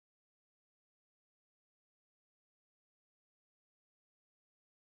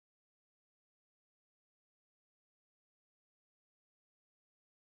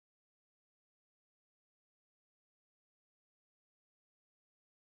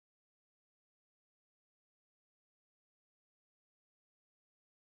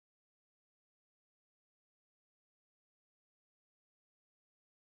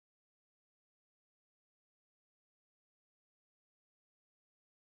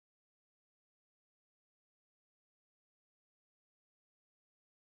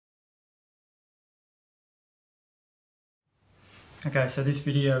Okay, so this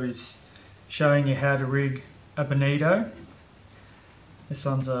video is showing you how to rig a bonito. This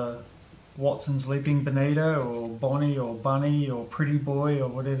one's a Watson's Leaping Bonito, or Bonnie, or Bunny, or Pretty Boy, or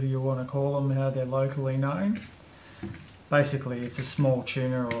whatever you want to call them, how they're locally known. Basically, it's a small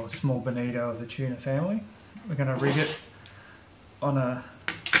tuna or small bonito of the tuna family. We're going to rig it on a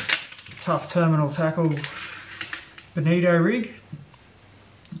tuff terminal tackle bonito rig.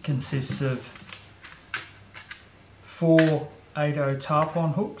 It consists of 4 8/0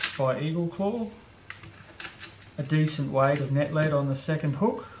 tarpon hooks by Eagle Claw, a decent weight of net lead on the second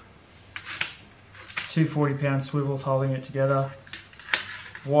hook, 2 40-pound swivels holding it together,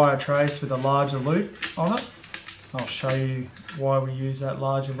 wire trace with a larger loop on it. I'll show you why we use that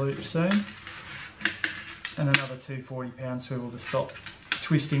larger loop soon, and another 2 40-pound swivel to stop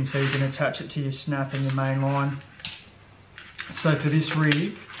twisting so you can attach it to your snap and your main line. So for this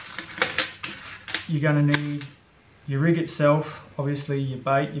rig, you're going to need your rig itself, obviously your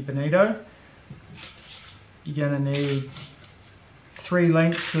bait, your bonito. You're going to need 3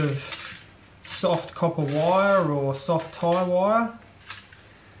 lengths of soft copper wire or soft tie wire,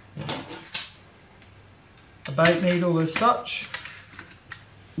 a bait needle as such,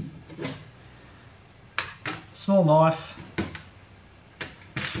 a small knife,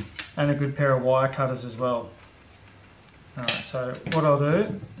 and a good pair of wire cutters as well. Alright, so what I'll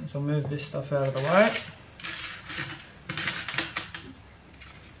do is I'll move this stuff out of the way,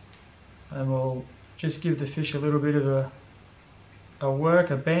 and we'll just give the fish a little bit of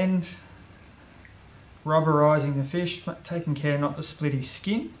a bend, rubberising the fish, taking care not to split his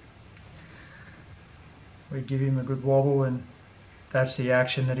skin. We give him a good wobble, and that's the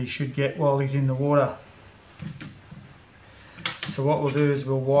action that he should get while he's in the water. So what we'll do is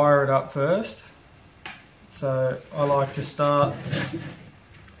we'll wire it up first. So I like to start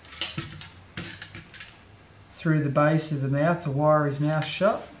through the base of the mouth to wire his mouth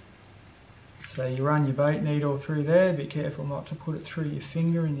shut. So you run your bait needle through there, be careful not to put it through your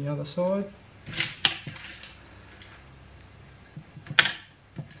finger in the other side.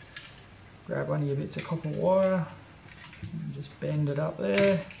 Grab one of your bits of copper wire and just bend it up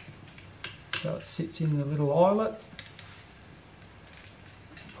there so it sits in the little eyelet.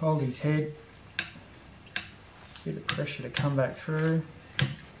 Hold his head, bit of pressure to come back through.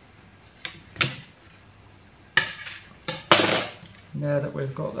 Now that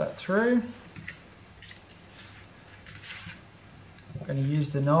we've got that through, I'm going to use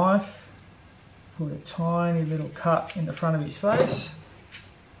the knife, put a tiny little cut in the front of his face.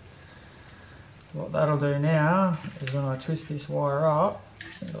 What that'll do now is when I twist this wire up,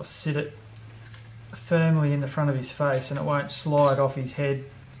 it'll sit it firmly in the front of his face and it won't slide off his head.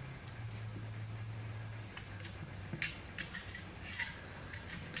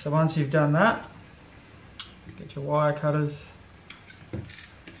 So once you've done that, get your wire cutters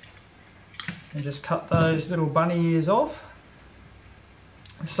and just cut those little bunny ears off.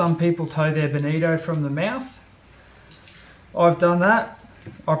 Some people tow their bonito from the mouth. I've done that.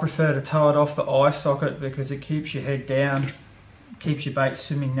 I prefer to tow it off the eye socket because it keeps your head down, keeps your bait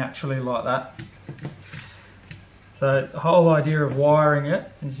swimming naturally like that. So the whole idea of wiring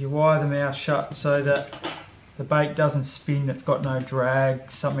it is you wire the mouth shut so that the bait doesn't spin, it's got no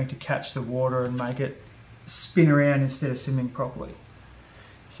drag, something to catch the water and make it spin around instead of swimming properly.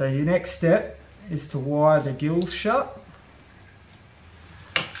 So your next step is to wire the gills shut.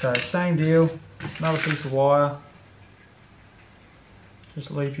 So same deal, another piece of wire,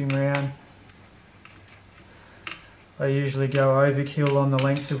 just loop him around. I usually go overkill on the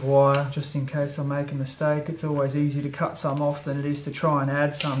lengths of wire just in case I make a mistake. It's always easier to cut some off than it is to try and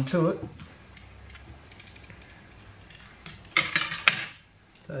add some to it.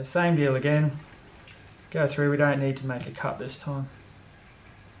 So same deal again, go through, we don't need to make a cut this time.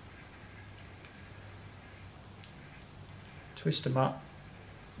 Twist them up.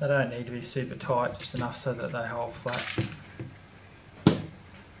 They don't need to be super tight, just enough so that they hold flat.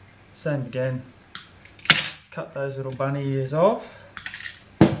 Same again, cut those little bunny ears off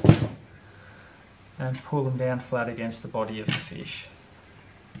and pull them down flat against the body of the fish.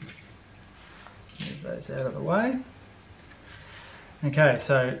 Move those out of the way. Okay,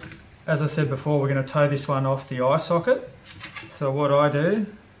 so as I said before, we're going to tow this one off the eye socket. So what I do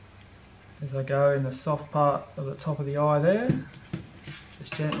is I go in the soft part of the top of the eye there,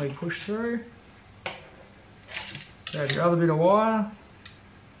 just gently push through, grab your other bit of wire,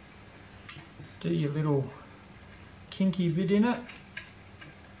 do your little kinky bit in it.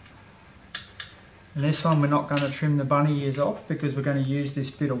 And this one we're not going to trim the bunny ears off because we're going to use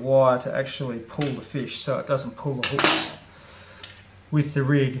this bit of wire to actually pull the fish so it doesn't pull the hooks. With the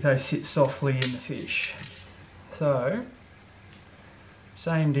rig, they sit softly in the fish. So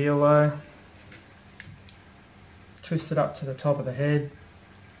Same deal though. Twist it up to the top of the head,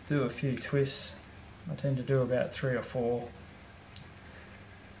 do a few twists. I tend to do about 3 or 4.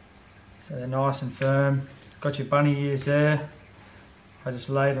 So they're nice and firm. Got your bunny ears there. I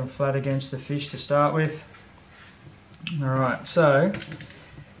just lay them flat against the fish to start with. Alright, so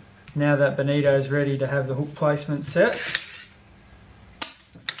now that Bonito's ready to have the hook placement set,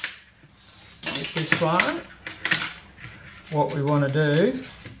 with this one, what we want to do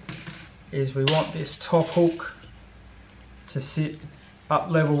is we want this top hook to sit up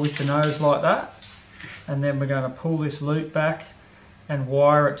level with the nose like that, and then we're going to pull this loop back and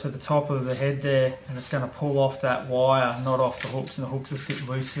wire it to the top of the head there, and it's going to pull off that wire, not off the hooks, and the hooks will sit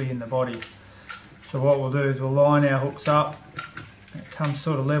loosely in the body. So what we'll do is we'll line our hooks up. It comes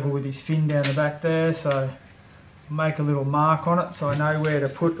sort of level with his fin down the back there, so make a little mark on it so I know where to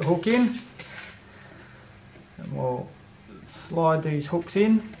put the hook in. And we'll slide these hooks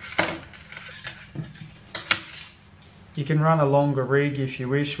in. You can run a longer rig if you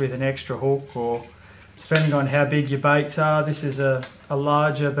wish with an extra hook, or depending on how big your baits are. This is a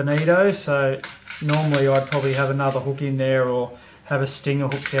larger Bonito, so normally I'd probably have another hook in there or have a stinger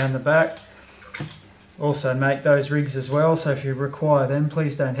hook down the back. Also make those rigs as well, so if you require them,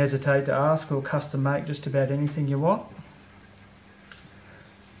 please don't hesitate to ask. We'll custom make just about anything you want.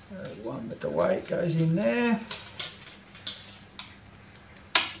 One with the weight goes in there.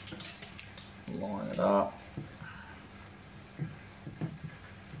 Line it up.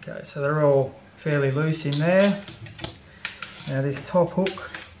 Okay, so they're all fairly loose in there. Now this top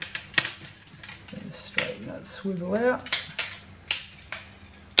hook, just straighten that swivel out.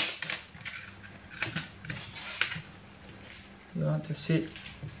 You want to sit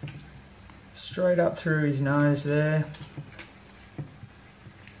straight up through his nose there.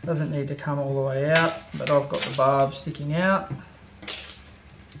 Doesn't need to come all the way out, but I've got the barb sticking out.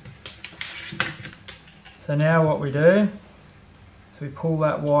 So now what we do is we pull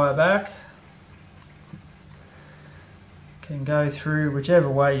that wire back. Can go through whichever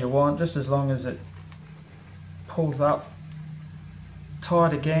way you want, just as long as it pulls up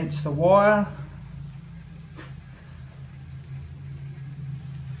tight against the wire.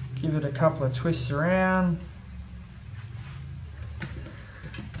 Give it a couple of twists around.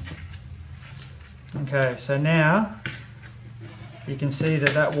 Okay, so now you can see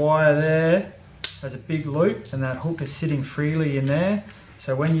that that wire there has a big loop and that hook is sitting freely in there.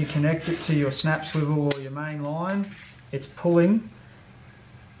 So when you connect it to your snap swivel or your main line, it's pulling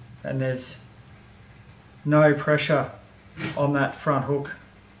and there's no pressure on that front hook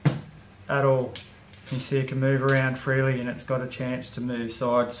at all. You can see it can move around freely and it's got a chance to move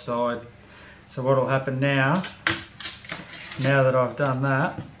side to side. So what will happen now that I've done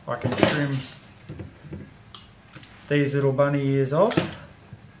that, I can trim these little bunny ears off.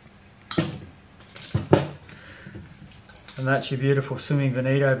 And that's your beautiful swimming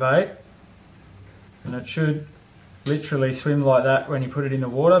Bonito bait. And it should literally swim like that when you put it in the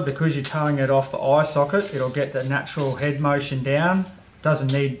water. Because you're towing it off the eye socket, it'll get the natural head motion down.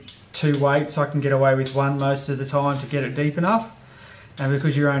 Doesn't need 2 weights, I can get away with 1 most of the time to get it deep enough. And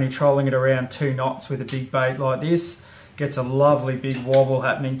because you're only trolling it around 2 knots with a big bait like this, gets a lovely big wobble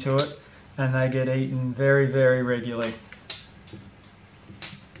happening to it, and they get eaten very, very regularly.